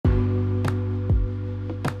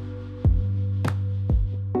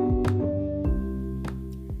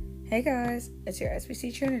Hey guys, it's your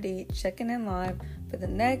SBC Trinity checking in live for the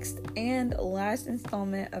next and last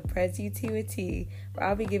installment of Prez UT with T, where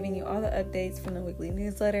I'll be giving you all the updates from the weekly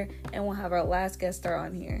newsletter, and we'll have our last guest star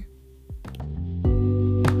on here.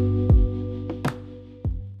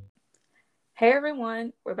 Hey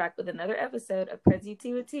everyone, we're back with another episode of Prez UT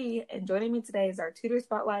with T, and joining me today is our tutor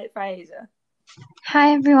spotlight, Faeza.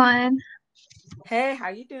 Hi everyone. Hey, how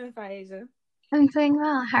you doing, Faeza? I'm doing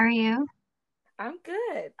well. How are you? I'm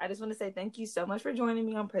good. I just want to say thank you so much for joining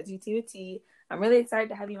me on Prez UT with T. I'm really excited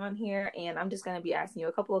to have you on here, and I'm just going to be asking you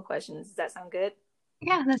a couple of questions. Does that sound good?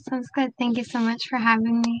 Yeah, that sounds good. Thank you so much for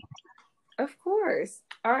having me. Of course.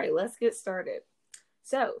 All right, let's get started.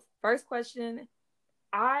 So, first question.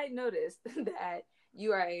 I noticed that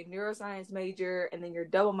you are a neuroscience major and then you're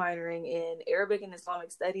double minoring in Arabic and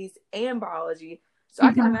Islamic studies and biology. So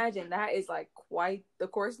I can imagine that is like quite the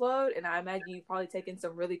course load. And I imagine you've probably taken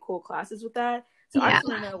some really cool classes with that. So I Yeah. just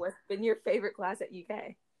want to know what's been your favorite class at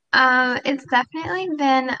UK. It's definitely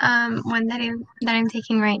been one that I'm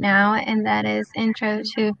taking right now, and that is Intro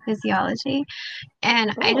to Physiology.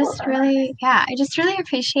 And I Oh, just okay. really, I just really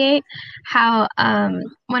appreciate how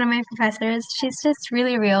one of my professors, she's just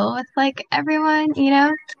really real with like everyone, you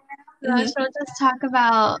know? So Mm-hmm. she'll just talk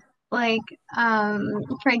about like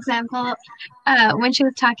for example, when she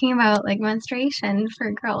was talking about like menstruation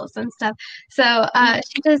for girls and stuff. So Mm-hmm.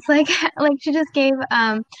 she just like she just gave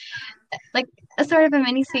like a sort of a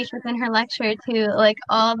mini speech within her lecture to like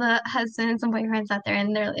all the husbands and boyfriends out there,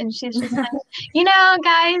 and she's just like,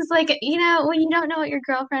 guys, like, when you don't know what your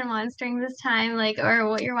girlfriend wants during this time, like, or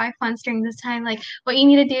what your wife wants during this time, like, what you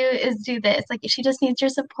need to do is do this. Like, she just needs your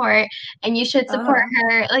support, and you should support Uh-huh.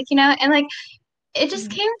 her, like, and like it just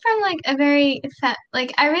Mm-hmm. came from like a very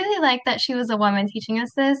like I really like that she was a woman teaching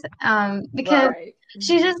us this because Right.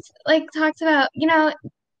 she Mm-hmm. just like talks about,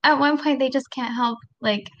 at one point they just can't help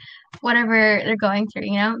like whatever they're going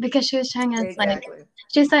through, because she was showing us like Exactly.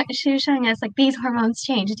 she was showing us like these hormones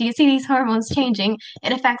change. Do you see these hormones changing?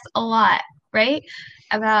 It affects a lot, right?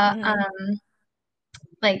 About Mm-hmm.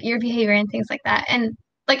 like your behavior and things like that. And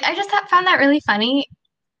like I just found that really funny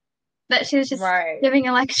that she was just Right. giving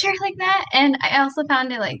a lecture like that. And I also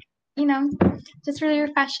found it like, you know, just really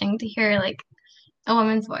refreshing to hear like a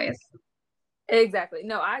woman's voice. Exactly.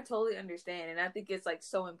 No, I totally understand. And I think it's like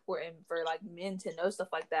so important for like men to know stuff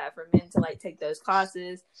like that, for men to like take those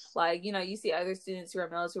classes. Like, you see other students who are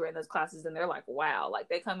males who are in those classes and they're like, wow, like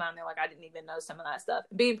they come out and they're like, I didn't even know some of that stuff.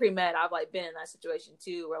 Being pre-med, I've like been in that situation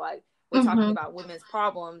too, where like we're talking Mm-hmm. about women's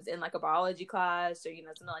problems in like a biology class or,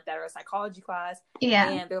 something like that, or a psychology class. Yeah.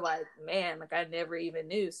 And they're like, man, like I never even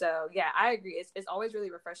knew. So yeah, I agree. It's always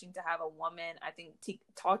really refreshing to have a woman, I think,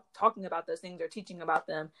 talking about those things or teaching about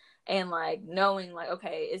them, and like knowing like,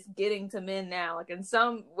 okay, it's getting to men now, like in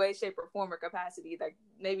some way, shape, or form or capacity, like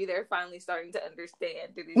maybe they're finally starting to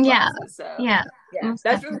understand through these Yeah. classes. So Yeah. yeah, Most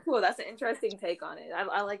that's really definitely. cool. That's an interesting take on it.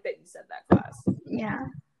 I like that you said that, class. Yeah.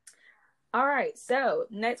 All right, so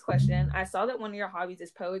next question. I saw that one of your hobbies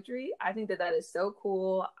is poetry. I think that that is so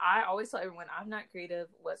cool. I always tell everyone I'm not creative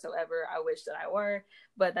whatsoever. I wish that I were,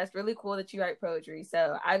 but that's really cool that you write poetry.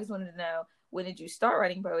 So I just wanted to know, when did you start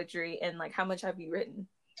writing poetry, and like how much have you written?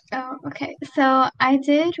 Oh, okay. So I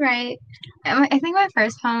did write, I think my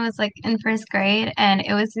first poem was like in first grade, and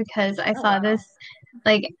it was because Oh wow.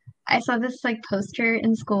 like, I saw this like poster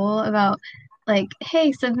in school about like,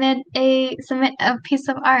 hey, submit a piece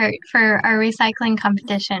of art for our recycling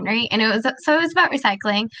competition, right? And it was about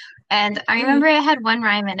recycling, and I remember Mm-hmm. it had one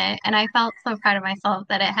rhyme in it, and I felt so proud of myself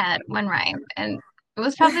that it had one rhyme, and it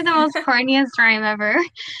was probably the most corniest rhyme ever.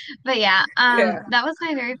 But yeah, Yeah. that was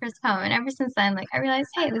my very first poem, and ever since then, like I realized,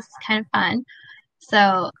 hey, this is kind of fun.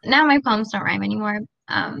 So now my poems don't rhyme anymore,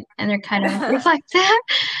 and they're kind of reflective.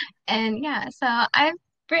 And yeah, so I've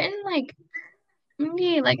written like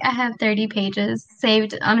maybe like I have 30 pages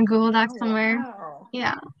saved on a Google Doc Oh somewhere. wow.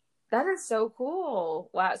 Yeah. That is so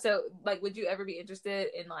cool. Wow. So like, would you ever be interested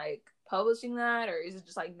in like publishing that, or is it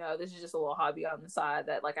just like, no, this is just a little hobby on the side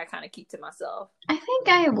that like I kind of keep to myself? I think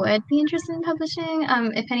I would be interested in publishing,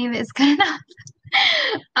 if any of it is good enough.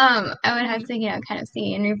 I would have Mm-hmm. to, kind of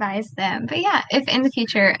see and revise them. But yeah, if in the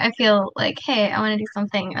future I feel like, hey, I want to do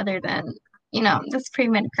something other than, this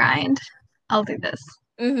pre-med grind, I'll do this.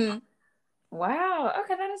 Mm-hmm. Wow.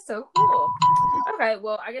 Okay, that is so cool. Okay,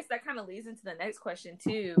 well, I guess that kind of leads into the next question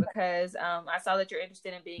too, because I saw that you're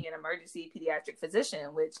interested in being an emergency pediatric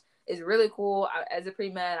physician, which is really cool. As a pre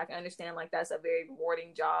med, I can understand like that's a very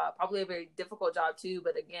rewarding job, probably a very difficult job too.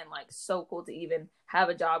 But again, like so cool to even have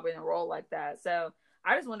a job in a role like that. So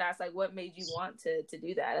I just wanted to ask, like, what made you want to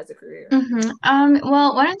do that as a career?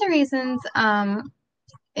 Well, one of the reasons,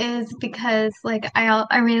 is because like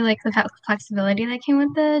I really like the flexibility that came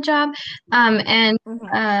with the job, and Mm-hmm.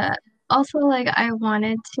 uh also like I want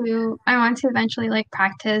to eventually like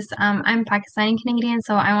practice. I'm Pakistani Canadian,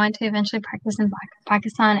 so I want to eventually practice in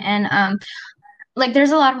Pakistan, and like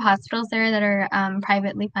there's a lot of hospitals there that are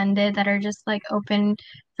privately funded that are just like open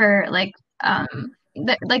for like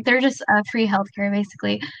like they're just free healthcare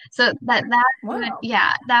basically. So that would, Wow.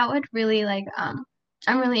 yeah, that would really like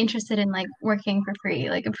I'm really interested in like working for free,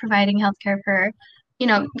 like providing healthcare for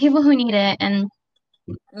people who need it and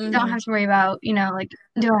don't Mm-hmm. have to worry about, like,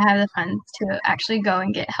 do I have the funds to actually go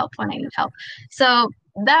and get help when I need help? So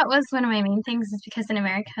that was one of my main things is because in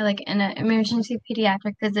America, like in an emergency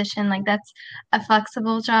pediatric physician, like that's a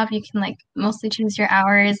flexible job. You can like mostly choose your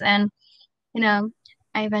hours and, you know,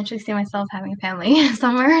 I eventually see myself having a family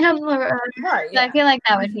somewhere down the road. Right. So I Yeah. feel like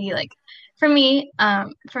that would be like for me,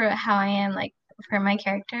 for how I am, like for my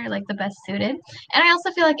character, like the best suited. And I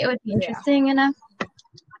also feel like it would be Yeah. interesting enough,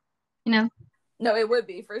 you know? No, it would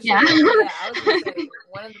be for Yeah. sure. And yeah, I was gonna say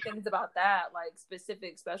one of the things about that, like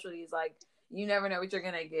specific specialties, like you never know what you're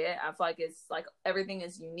gonna get. I feel like it's like everything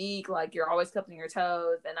is unique, like you're always cupping your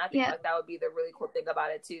toes. And I think Yeah. like that would be the really cool thing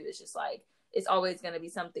about it too. It's just like it's always gonna be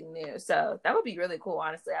something new. So that would be really cool,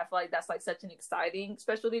 honestly. I feel like that's like such an exciting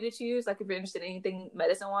specialty to choose. Like if you're interested in anything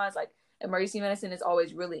medicine wise, like emergency medicine is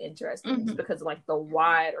always really interesting just Hmm. because of like the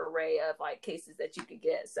wide array of like cases that you could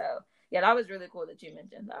get. So yeah, that was really cool that you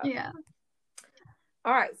mentioned that. Yeah.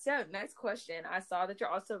 All right, so next question. I saw that you're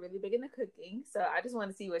also really big into cooking, so I just want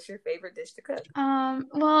to see what's your favorite dish to cook.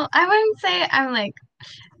 Well, I wouldn't say I'm like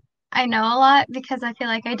I know a lot because I feel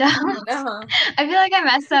like I don't. Uh huh. I feel like I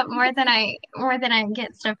mess up more than I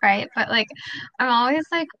get stuff right. But like I'm always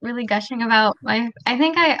like really gushing about my I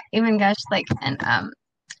think I even gushed like and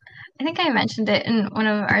I think I mentioned it in one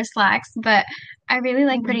of our slacks, but I really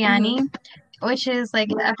like Mm-hmm. biryani, which is like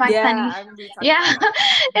a Yeah, Pakistani, I remember you talking yeah, about that.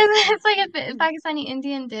 it's like a Pakistani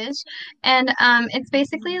Indian dish, and it's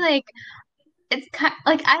basically like it's kind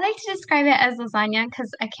like I like to describe it as lasagna because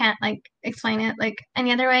I can't like explain it like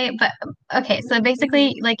any other way. But okay, so Mm-hmm.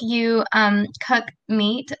 basically like you cook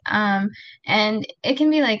meat and it can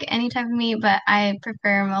be like any type of meat, but I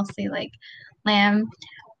prefer mostly like lamb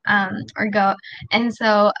or goat. And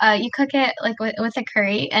so you cook it like with a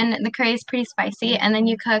curry, and the curry is pretty spicy. And then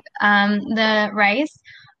you cook the rice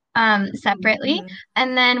separately. Mm-hmm.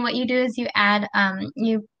 And then what you do is you add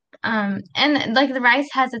you and like the rice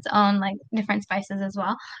has its own like different spices as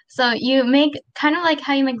well. So you make kind of like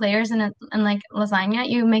how you make layers in like lasagna,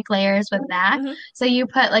 you make layers with that. Mm-hmm. So you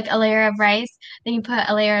put like a layer of rice, then you put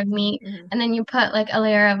a layer of meat, Mm-hmm. and then you put like a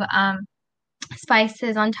layer of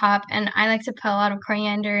spices on top. And I like to put a lot of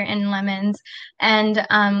coriander and lemons and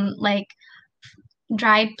like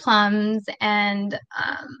dried plums and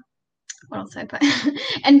what else do I put?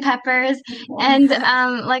 And peppers and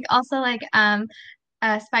like also like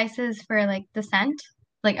spices for like the scent,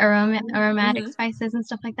 like aromatic Mm-hmm. spices and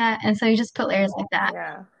stuff like that. And so you just put layers like that.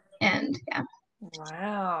 Yeah. And yeah.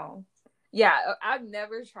 Wow. Yeah, I've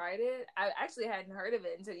never tried it. I actually hadn't heard of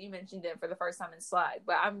it until you mentioned it for the first time in Slack.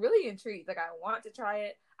 But I'm really intrigued. Like I want to try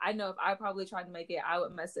it. I know if I probably tried to make it, I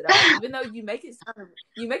would mess it up. Even though you make it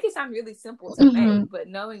sound really simple to Hmm. make, but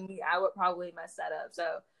knowing me, I would probably mess that up.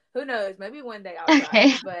 So who knows? Maybe one day I'll try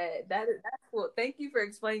Okay. it. But that's cool. Thank you for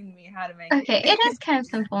explaining to me how to make Okay. It it. is kind of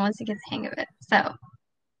simple once you get the hang of it. So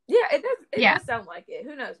Yeah, it yeah. does sound like it.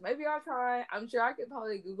 Who knows? Maybe I'll try. I'm sure I could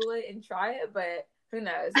probably Google it and try it, but who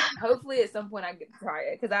knows? Hopefully at some point I get to try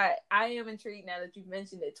it because I am intrigued now that you've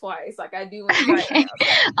mentioned it twice. Like I do want to try it Okay. now.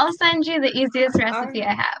 So I'll send you the easiest all recipe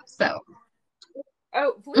I right. have. So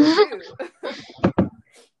Oh, please do.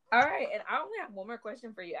 All right, and I only have one more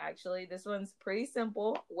question for you. Actually, this one's pretty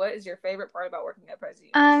simple. What is your favorite part about working at Press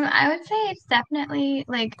Union? I would say it's definitely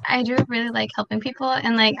like I do really like helping people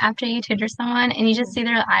and like after you tutor someone and you just see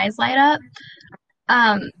their eyes light up,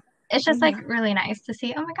 um, it's just like Mm-hmm. really nice to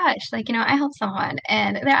see, oh my gosh, like, I helped someone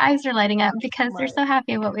and their eyes are lighting up because they're Right. so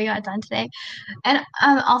happy with what we got done today. And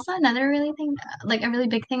also another really thing, like a really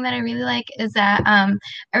big thing that I really like is that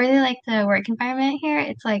I really like the work environment here.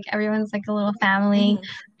 It's like everyone's like a little family, Mm-hmm.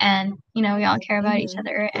 and we all care about each Mm-hmm.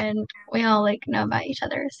 other, and we all like know about each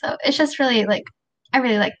other. So it's just really like I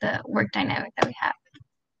really like the work dynamic that we have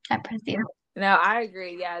at Presidio. No, I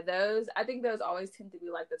agree. Yeah, I think those always tend to be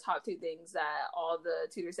like the top two things that all the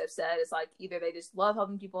tutors have said. It's like either they just love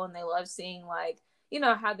helping people and they love seeing like,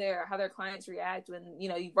 how their clients react when,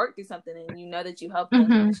 you work through something and you know that you help them,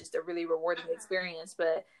 and Mm-hmm. it's just a really rewarding experience.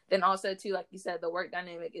 But then also too, like you said, the work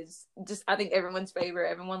dynamic is just, I think, everyone's favorite.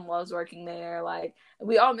 Everyone loves working there. Like,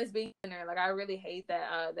 we all miss being there. Like, I really hate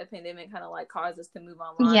that the pandemic kind of like caused us to move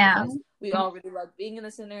online, Yeah. because we all really love being in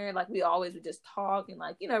the center. Like, we always would just talk and,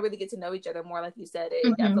 like, really get to know each other more. Like you said, I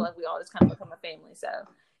Mm-hmm. feel like we all just kind of become a family. So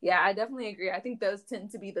yeah, I definitely agree. I think those tend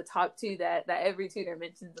to be the top two that every tutor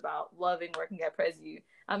mentions about loving working at PresU.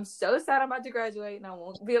 I'm so sad I'm about to graduate and I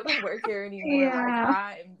won't be able to work here anymore. Like, Yeah.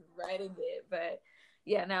 I am dreading it. But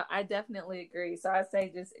yeah, no, I definitely agree. So I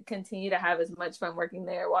say just continue to have as much fun working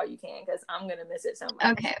there while you can, because I'm gonna miss it so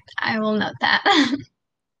much. Okay, I will note that.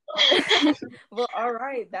 Well, all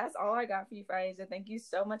right, that's all I got for you, Faeza. Thank you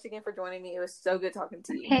so much again for joining me. It was so good talking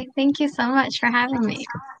to you. Okay, thank you so much for having me.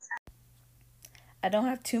 I don't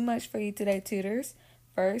have too much for you today, tutors.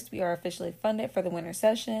 First, we are officially funded for the winter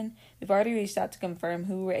session. We've already reached out to confirm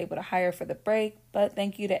who we were able to hire for the break, but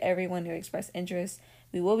thank you to everyone who expressed interest.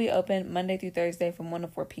 We will be open Monday through Thursday from 1 to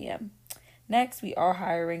 4 p.m. Next, we are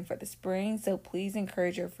hiring for the spring, so please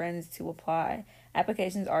encourage your friends to apply.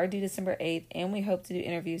 Applications are due December 8th, and we hope to do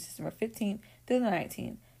interviews December 15th through the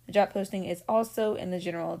 19th. The job posting is also in the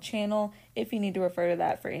general channel if you need to refer to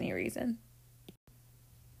that for any reason.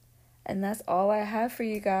 And that's all I have for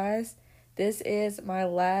you guys. This is my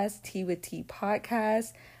last Tea with Tea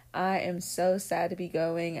podcast. I am so sad to be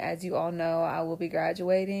going. As you all know, I will be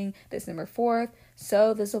graduating December 4th.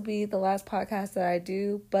 So this will be the last podcast that I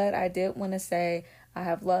do. But I did want to say I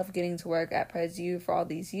have loved getting to work at PresU for all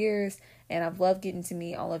these years. And I've loved getting to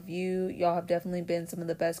meet all of you. Y'all have definitely been some of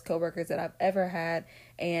the best coworkers that I've ever had.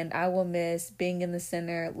 And I will miss being in the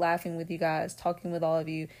center, laughing with you guys, talking with all of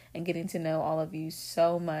you, and getting to know all of you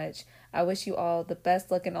so much. I wish you all the best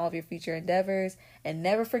luck in all of your future endeavors. And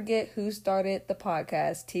never forget who started the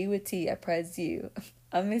podcast, Tea with Tea at PresU.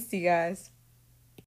 I miss you guys.